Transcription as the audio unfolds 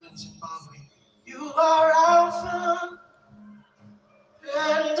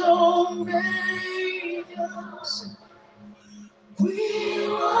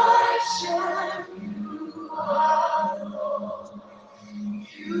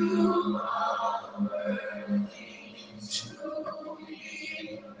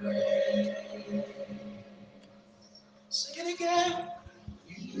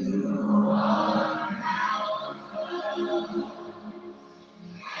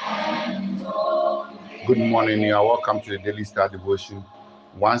Good morning. You are welcome to the Daily Star Devotion.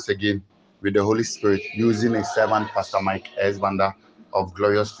 Once again, with the Holy Spirit, using a servant, Pastor Mike S. Banda of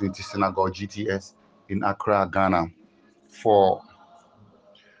Glorious Trinity Synagogue GTS in Accra, Ghana, for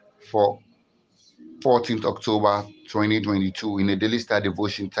for 14th October 2022 in a Daily Star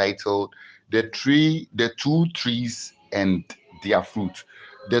Devotion titled The Two Trees and Their Fruit.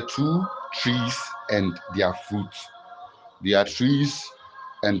 The two trees and their fruit. They are trees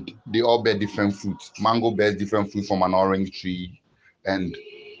and they all bear different fruits. Mango bears different fruit from an orange tree, and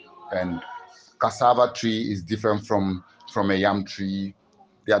and cassava tree is different from a yam tree.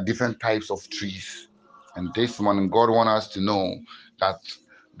 There are different types of trees. And this morning, God wants us to know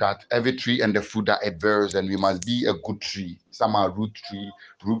that every tree and the fruit that it bears, and we must be a good tree. Some are root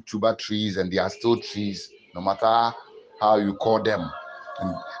tuber trees, and they are still trees, no matter how you call them.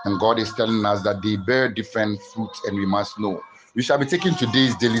 And God is telling us that they bear different fruits, and we must know. We shall be taking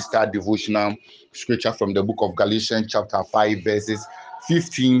today's daily star devotional scripture from the book of Galatians, chapter 5, verses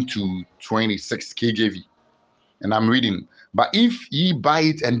 15 to 26 KJV. And I'm reading, but if ye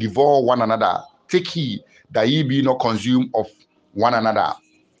bite and devour one another, take heed that ye be not consumed of one another.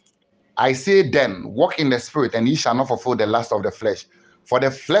 I say then, walk in the spirit, and ye shall not fulfill the lust of the flesh. For the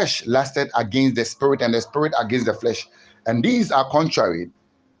flesh lusted against the spirit, and the spirit against the flesh. And these are contrary,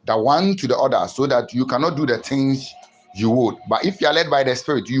 the one to the other, so that you cannot do the things you would. But if you are led by the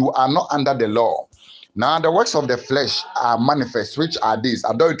spirit, you are not under the law. Now the works of the flesh are manifest, which are these: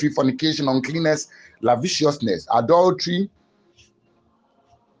 adultery, fornication, uncleanness, lasciviousness, adultery,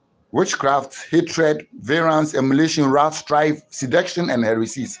 witchcraft, hatred, variance, emulation, wrath, strife, seduction, and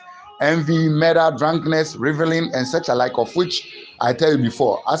heresies, envy, murder, drunkenness, reveling, and such alike, of which I tell you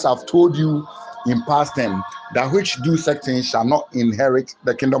before, as I've told you in past tense, that which do such things shall not inherit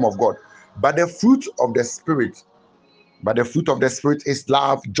the kingdom of God. But the fruit of the Spirit, is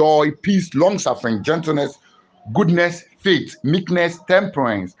love, joy, peace, long-suffering, gentleness, goodness, faith, meekness,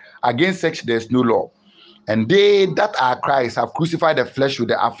 temperance. Against such there is no law. And they that are Christ have crucified the flesh with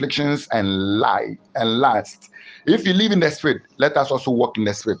the afflictions and lie and lust. If you live in the spirit, let us also walk in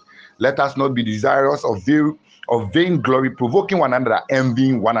the spirit. Let us not be desirous of vain glory, provoking one another,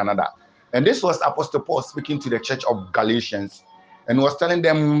 envying one another. And this was Apostle Paul speaking to the church of Galatians, and was telling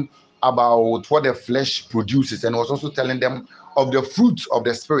them about what the flesh produces, and was also telling them of the fruits of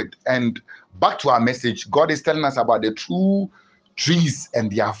the spirit. And back to our message, God is telling us about the true trees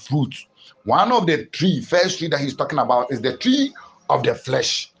and their fruits. One of the first tree that he's talking about is the tree of the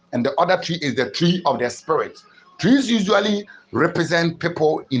flesh, and the other tree is the tree of the spirit. Trees usually represent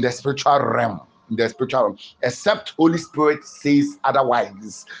people in the spiritual realm, except Holy Spirit says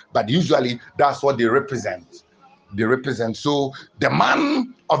otherwise. But usually that's what they represent. So the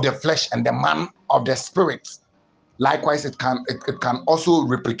man of the flesh and the man of the spirit. Likewise, it can also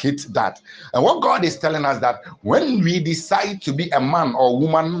replicate that. And what God is telling us, that when we decide to be a man or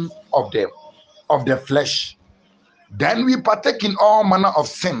woman of the flesh, then we partake in all manner of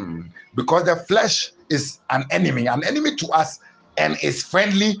sin, because the flesh is an enemy to us, and is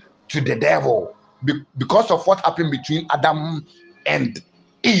friendly to the devil. Because of what happened between Adam and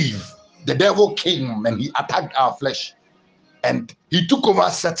Eve, the devil came and he attacked our flesh, and he took over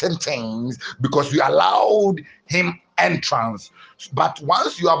certain things because we allowed him entrance. But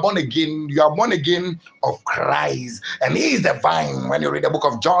once you are born again, of Christ, and he is the vine. When you read the book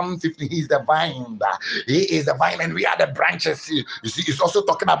of John 15, he is the vine. He is the vine, and we are the branches. You see, it's also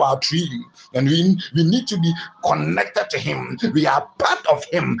talking about tree, and we need to be connected to him. We are part of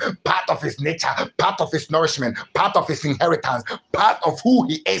him, part of his nature, part of his nourishment, part of his inheritance, part of who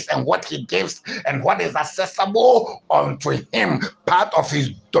he is and what he gives and what is accessible unto him, part of his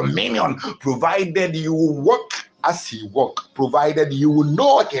dominion, provided you walk as he walk, provided you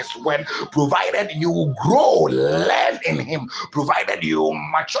know his word, provided you grow, learn in him, provided you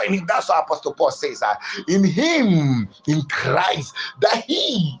mature in him. That's what Apostle Paul says, in him, in Christ, that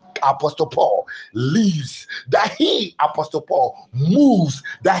he, Apostle Paul, lives, that he, Apostle Paul, moves,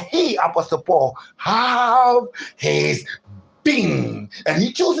 that he, Apostle Paul, have his being. And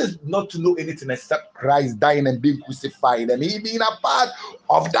he chooses not to know anything except Christ dying and being crucified, and he being a part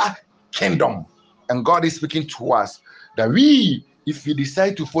of that kingdom. And God is speaking to us that we, if we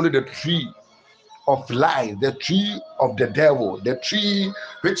decide to follow the tree of life, the tree of the devil, the tree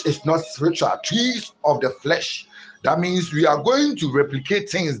which is not spiritual, trees of the flesh, that means we are going to replicate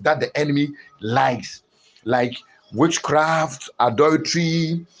things that the enemy likes, like witchcraft,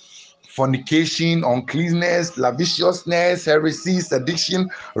 adultery, fornication, uncleanness, lasciviousness, heresy, sedition,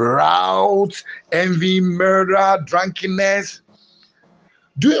 wrath, envy, murder, drunkenness,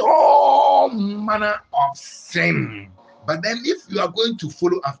 doing all manner of sin. But then if you are going to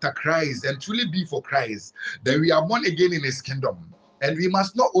follow after Christ and truly be for Christ, then we are born again in his kingdom. And we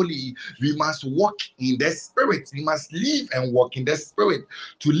must not only, we must walk in the spirit. We must live and walk in the spirit.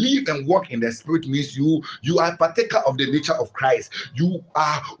 To live and walk in the spirit means you are partaker of the nature of Christ. You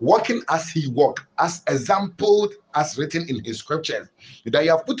are walking as he walked, as exampled, as written in his scriptures, that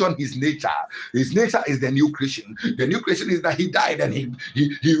you have put on his nature. His nature is the new creation. The new creation is that he died and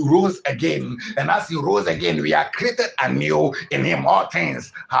he rose again. And as he rose again, we are created anew in him. All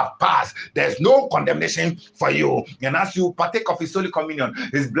things have passed. There's no condemnation for you. And as you partake of his holy communion,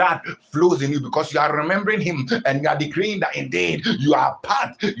 his blood flows in you because you are remembering him and you are decreeing that indeed you are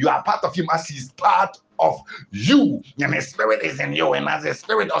part of him as he's part of you, and his spirit is in you, and as the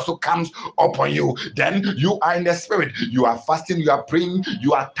spirit also comes upon you, then you are in the spirit. You are fasting, you are praying,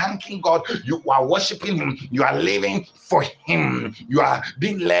 you are thanking God, you are worshiping him, you are living for him, you are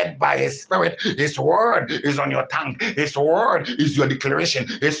being led by his spirit. His word is on your tongue, his word is your declaration,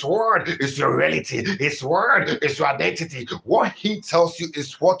 his word is your reality, his word is your identity. What he tells you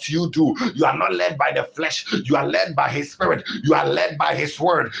is what you do. You are not led by the flesh, you are led by his spirit, you are led by his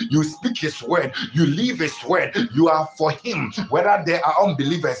word. You speak his word, you live his word, you are for him. Whether they are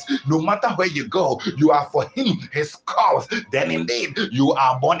unbelievers, no matter where you go, you are for him, his cause. Then indeed you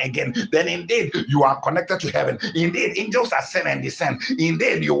are born again. Then indeed you are connected to heaven. Indeed angels ascend and descend.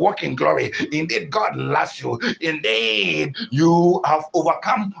 Indeed you walk in glory. Indeed God loves you. Indeed you have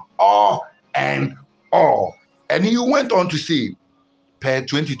overcome all and all. And he went on to say, per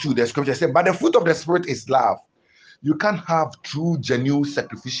 22, the scripture said, but the fruit of the spirit is love. You can't have true, genuine,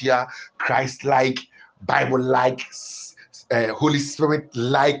 sacrificial, Christ-like, Bible-like, Holy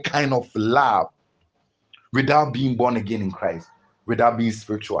Spirit-like kind of love without being born again in Christ, without being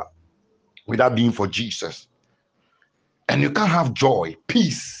spiritual, without being for Jesus. And you can't have joy,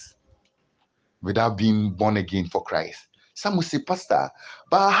 peace, without being born again for Christ. Some will say, Pastor,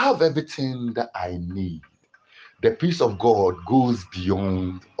 but I have everything that I need. The peace of God goes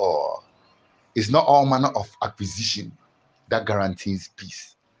beyond all. It's not all manner of acquisition that guarantees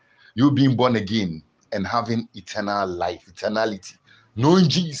peace. You being born again and having eternal life, eternality, knowing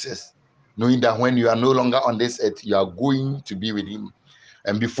Jesus, knowing that when you are no longer on this earth, you are going to be with him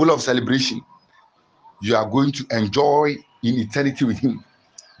and be full of celebration. You are going to enjoy in eternity with him.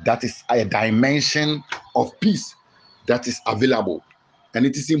 That is a dimension of peace that is available. And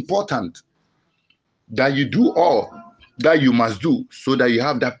it is important that you do all that you must do so that you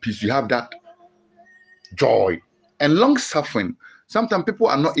have that peace, you have that joy and long suffering. Sometimes people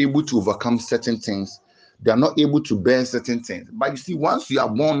are not able to overcome certain things, they are not able to bear certain things. But you see, once you are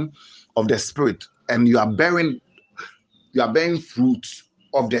born of the spirit and you are bearing fruits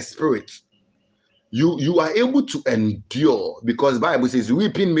of the spirit, you are able to endure, because the Bible says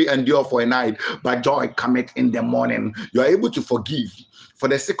weeping may endure for a night, but joy cometh in the morning. You are able to forgive for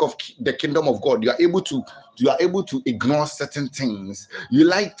the sake of the kingdom of God. You are able to ignore certain things. You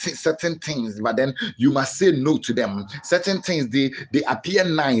like certain things, but then you must say no to them. Certain things, they appear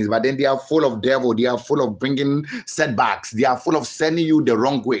nice, but then they are full of devil. They are full of bringing setbacks. They are full of sending you the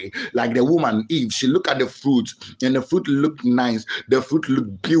wrong way. Like the woman Eve, she looked at the fruit and the fruit looked nice. The fruit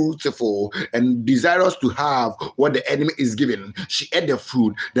looked beautiful and desirous to have what the enemy is giving. She ate the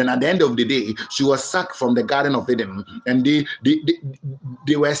fruit. Then at the end of the day, she was sacked from the Garden of Eden, and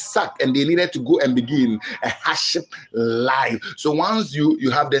they were sacked, and they needed to go and begin a hardship life. So once you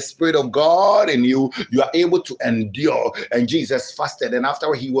have the Spirit of God in you, you are able to endure. And Jesus fasted, and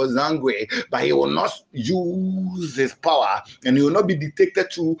after he was hungry, but he will not use his power, and he will not be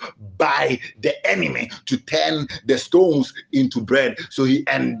dictated to by the enemy to turn the stones into bread. So he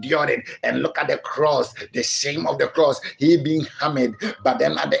endured it. And look at the cross, the shame of the cross, he being hammered, but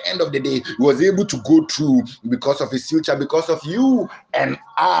then at the end of the day, he was able to go through because of his future, because of you and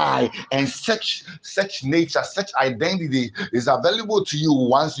I. And such nature, such identity is available to you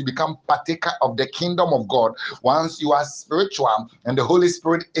once you become partaker of the kingdom of God. Once you are spiritual and the Holy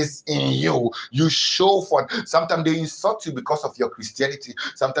Spirit is in you, you show forth. Sometimes they insult you because of your Christianity.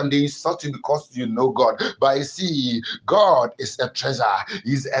 Sometimes they insult you because you know God. But you see, God is a treasure.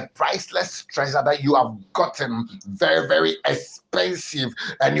 He's a priceless treasure that you have gotten, very, very expensive,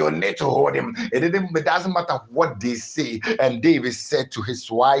 and you need to hold him. It doesn't matter what they say. And David said to his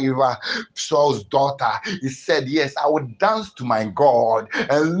wife, Saul's daughter, he said, yes, I will dance to my God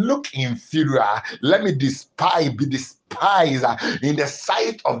and look inferior. Let me be despised despise in the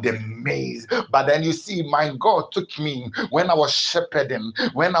sight of the maize. But then you see, my God took me when I was shepherding,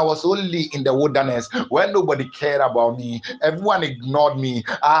 when I was only in the wilderness, when nobody cared about me, everyone ignored me.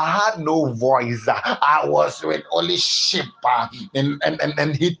 I had no voice. I was with only sheep,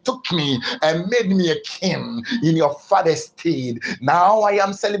 and He took me and made me a king in your father's stead. Now I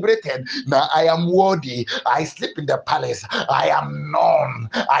am celebrated. Now I am worthy. I sleep in the palace. I am known.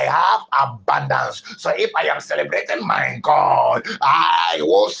 I have abundance. So if I am celebrating my God, I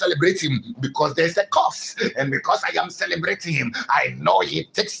will celebrate Him because there's a cost. And because I am celebrating Him, I know He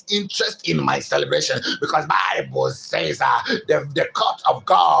takes interest in my celebration, because Bible says the court of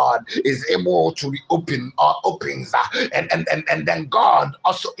God is able to reopen or opens, and then God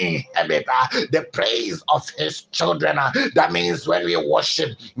also inhabit the praise of His children. That means when we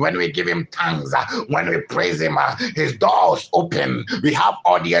worship, when we give Him thanks, when we praise Him, His doors open. We have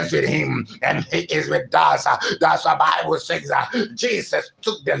audience with Him, and He is with us. That's what Bible says. Jesus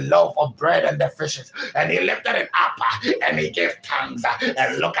took the loaf of bread and the fishes, and He lifted it up, and He gave thanks.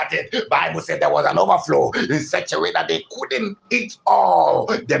 And look at it. Bible said there was an overflow in such a way that they couldn't eat all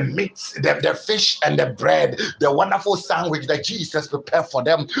the meat, the fish, and the bread, the wonderful sandwich that Jesus prepared for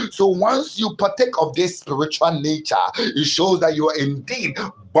them. So once you partake of this spiritual nature, it shows that you are indeed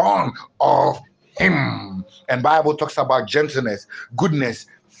born of Him. And Bible talks about gentleness, goodness,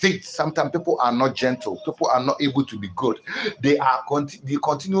 faith. Sometimes people are not gentle. People are not able to be good. They are they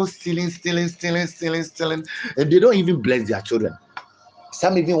continue stealing, and they don't even bless their children.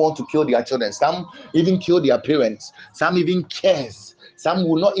 Some even want to kill their children. Some even kill their parents. Some even cares. Some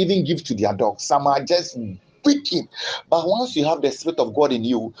will not even give to their dogs. Some are just wicked. But once you have the Spirit of God in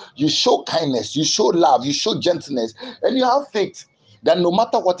you, you show kindness, you show love, you show gentleness, and you have faith that no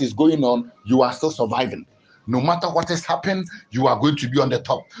matter what is going on, you are still surviving. No matter what has happened, you are going to be on the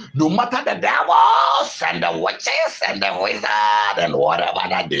top. No matter the devils and the witches and the wizards and whatever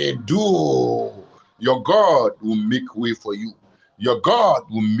that they do, your God will make way for you. Your God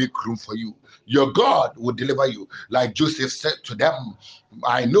will make room for you. Your God will deliver you. Like Joseph said to them,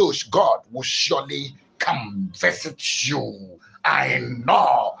 I know God will surely come visit you. I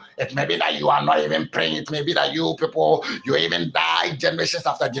know. It may be that you are not even praying. It may be that you people, you even die generations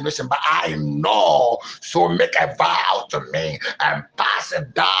after generation. But I know. So make a vow to me and pass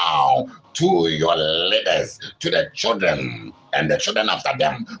it down to your leaders, to the children and the children after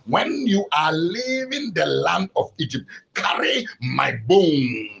them. When you are leaving the land of Egypt, carry my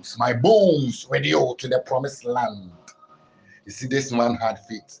bones with you to the promised land. You see, this man had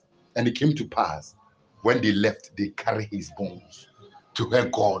faith, and it came to pass. When they left, they carried his bones to where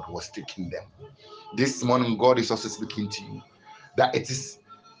God was taking them. This morning, God is also speaking to you that it is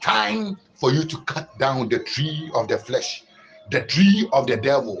time for you to cut down the tree of the flesh, the tree of the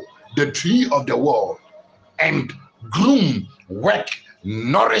devil, the tree of the world, and groom, work,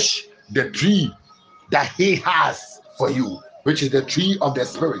 nourish the tree that He has for you, which is the tree of the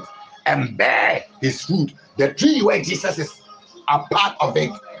Spirit, and bear His fruit. The tree where Jesus is a part of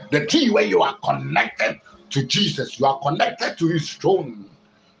it, the tree where you are connected to Jesus, you are connected to His throne,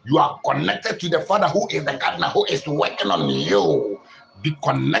 you are connected to the Father who is the gardener, who is working on you. Be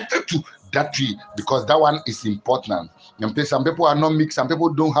connected to that tree, because that one is important. And some people are not mixed, some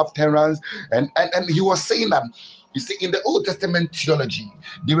people don't have terrors, and He was saying that, you see, in the Old Testament theology,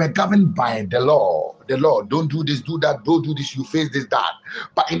 they were governed by the law. The law, don't do this, do that, don't do this, you face this, that.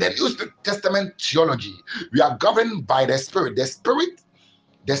 But in the New Testament theology, we are governed by the Spirit.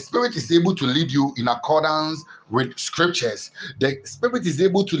 The Spirit is able to lead you in accordance with scriptures. The Spirit is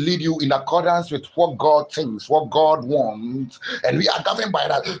able to lead you in accordance with what God thinks, what God wants, and we are governed by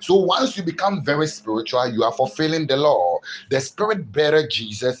that. So once you become very spiritual, you are fulfilling the law. The Spirit bearer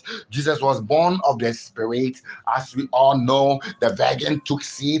Jesus was born of the Spirit. As we all know, the virgin took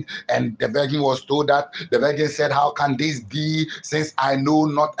seed, and the virgin was told that, the virgin said, how can this be, since I know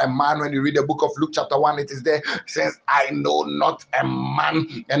not a man? When you read the book of Luke chapter 1, it is there, since I know not a man.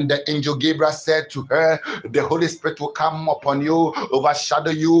 And the angel Gabriel said to her, the Holy Spirit will come upon you,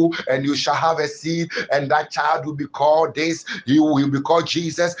 overshadow you, and you shall have a seed, and that child will be called this. He will be called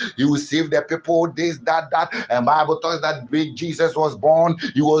Jesus. He will save the people, this, that. And Bible tells that big Jesus was born.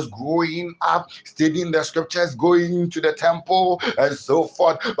 He was growing up, studying the scriptures, going to the temple, and so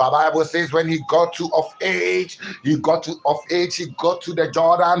forth. But Bible says when he got to age, he got to the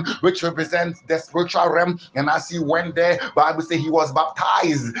Jordan, which represents the spiritual realm. And as he went there, Bible says he was baptized.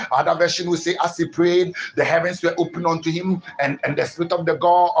 Other version will say, as he prayed, the heavens heavens were opened unto him, and the Spirit of the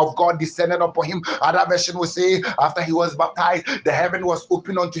God of God descended upon him. Other version will say, after he was baptized, the heaven was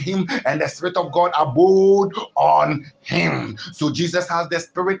opened unto him, and the Spirit of God abode on him. So Jesus has the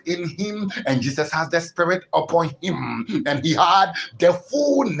Spirit in him, and Jesus has the Spirit upon him, and he had the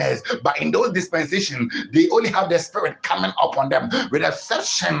fullness. But in those dispensations, they only have the Spirit coming upon them, with the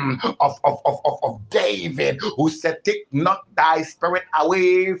exception of David, who said, "Take not thy Spirit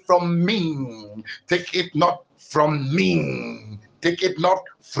away from me. Take it not from me. Take it not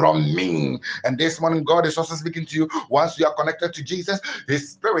from me." And this morning, God is also speaking to you. Once you are connected to Jesus, his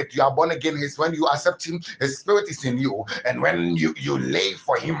Spirit, you are born again. His When you accept him, his Spirit is in you. And when you lay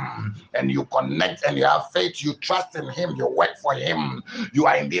for him, and you connect, and you have faith, you trust in him, you work for him, you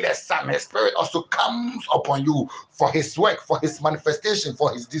are indeed a son. His Spirit also comes upon you for his work, for his manifestation,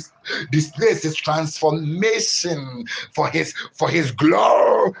 for his displays, his transformation, for his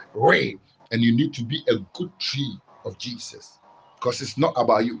glory. And you need to be a good tree of Jesus, because it's not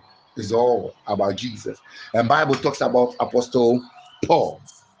about you, it's all about Jesus. And Bible talks about Apostle Paul,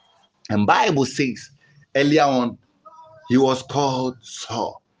 and Bible says earlier on, he was called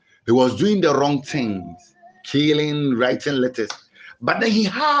Saul. He was doing the wrong things, killing, writing letters. But then he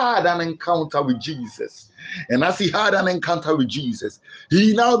had an encounter with Jesus. And as he had an encounter with Jesus,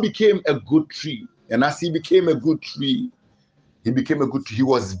 he now became a good tree. And as he became a good tree, he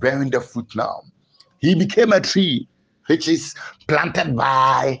was bearing the fruit now. He became a tree which is planted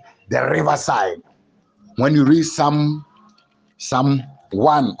by the riverside. When you read Psalm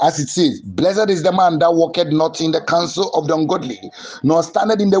 1, as it says, "Blessed is the man that walketh not in the counsel of the ungodly, nor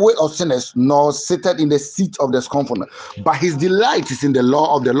standeth in the way of sinners, nor sitteth in the seat of the scornful. But his delight is in the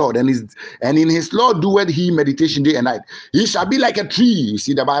law of the Lord, and in his law doeth he meditation day and night. He shall be like a tree." You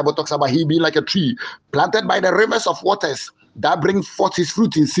see, the Bible talks about he being like a tree planted by the rivers of waters, that bring forth his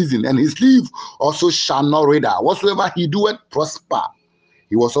fruit in season, and his leaf also shall not wither. Whatsoever he doeth prosper.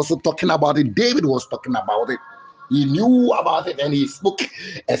 He was also talking about it. David was talking about it. He knew about it, and he spoke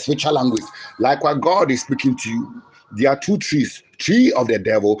a spiritual language. Like what God is speaking to you. There are two trees: tree of the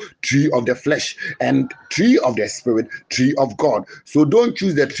devil, tree of the flesh, and tree of the spirit, tree of God. So don't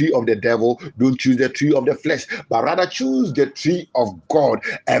choose the tree of the devil, don't choose the tree of the flesh, but rather choose the tree of God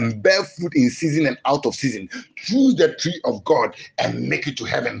and bear fruit in season and out of season. Choose the tree of God and make it to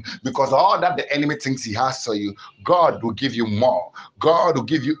heaven, because all that the enemy thinks he has for you, God will give you more. God will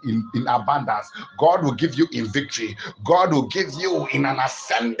give you in abundance. God will give you in victory. God will give you in an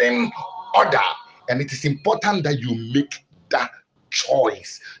ascending order. And it is important that you make that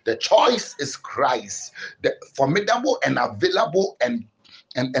choice. The choice is Christ, the formidable and available and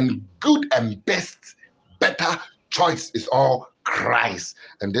good and better choice is all Christ.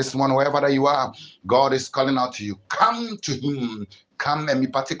 And this one, wherever that you are, God is calling out to you. Come to him. Come and be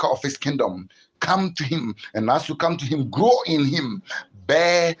partaker of his kingdom. Come to him, and as you come to him, grow in him,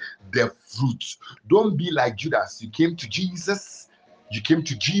 bear the fruit. Don't be like Judas. You came to Jesus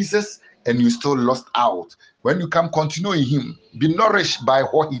and you still lost out. When you come, continue in him. Be nourished by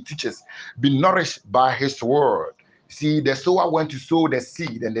what he teaches. Be nourished by his word. See, the sower went to sow the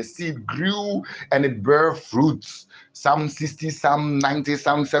seed, and the seed grew and it bare fruits. Some 60, some 90,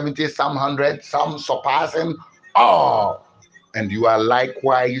 some 70, some 100, some surpassing all. And you are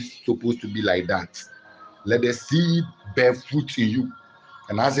likewise supposed to be like that. Let the seed bear fruit in you.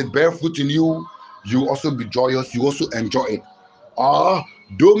 And as it bear fruit in you, you also be joyous, you also enjoy it. Or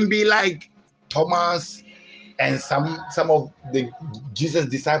don't be like Thomas and some of the Jesus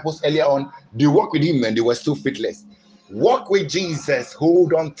disciples earlier on. They walked with him and they were still faithless. Walk with Jesus,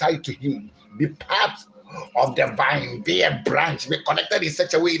 hold on tight to him, be part of the vine, be a branch, be connected in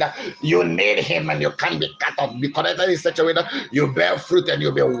such a way that you need him and you can't be cut off. Be connected in such a way that you bear fruit and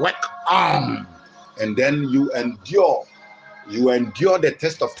you'll be worked on. And then you endure the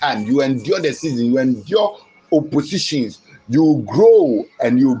test of time, you endure the season, you endure oppositions, you grow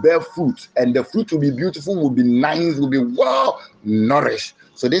and you bear fruit, and the fruit will be beautiful, will be nice, will be well nourished.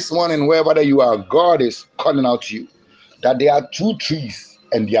 So this morning, wherever that you are, God is calling out to you that there are two trees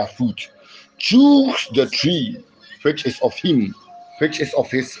and their fruit. Choose the tree which is of him, which is of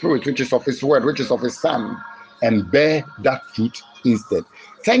his spirit, which is of his word, which is of his son, and bear that fruit instead.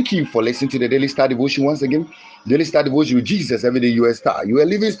 Thank you for listening to the Daily Star Devotion once again. Daily Star Devotion with Jesus. Every day you are a star. You are a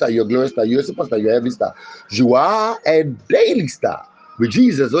living star. You are a glorious star. You are a superstar. You are every star. You are a daily star with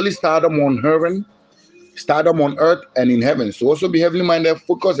Jesus. Only stardom on heaven, stardom on earth and in heaven. So also be heavenly minded,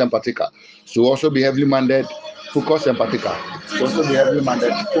 focus and particular. So also be heavenly minded, focus and particular. So also be heavenly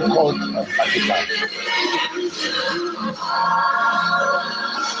minded, focus and particular.